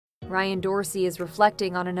Ryan Dorsey is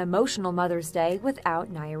reflecting on an emotional Mother's Day without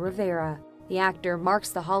Naya Rivera. The actor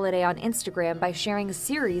marks the holiday on Instagram by sharing a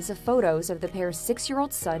series of photos of the pair's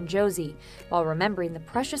 6-year-old son, Josey, while remembering the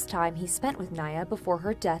precious time he spent with Naya before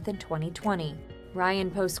her death in 2020. Ryan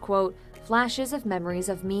posts, quote, "Flashes of memories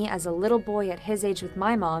of me as a little boy at his age with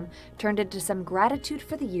my mom turned into some gratitude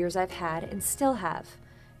for the years I've had and still have.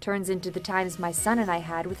 Turns into the times my son and I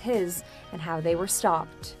had with his and how they were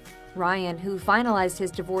stopped." Ryan, who finalized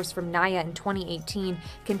his divorce from Naya in 2018,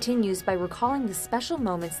 continues by recalling the special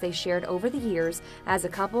moments they shared over the years as a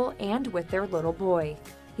couple and with their little boy.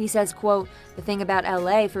 He says, quote, "The thing about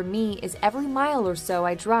LA for me is every mile or so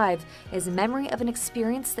I drive is a memory of an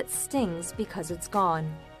experience that stings because it's gone."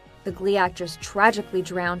 The Glee actress tragically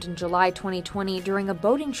drowned in July 2020 during a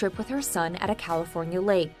boating trip with her son at a California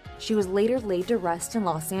lake. She was later laid to rest in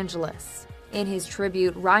Los Angeles. In his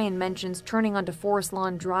tribute, Ryan mentions turning onto Forest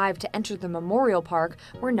Lawn Drive to enter the memorial park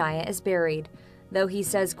where Naya is buried. Though he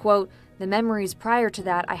says, quote, "The memories prior to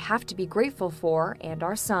that I have to be grateful for, and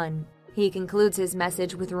our son." He concludes his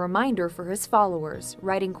message with a reminder for his followers,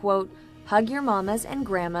 writing, quote, "Hug your mamas and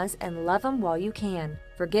grandmas and love them while you can.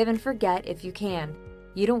 Forgive and forget if you can.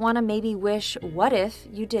 You don't want to maybe wish, what if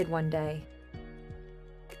you did one day."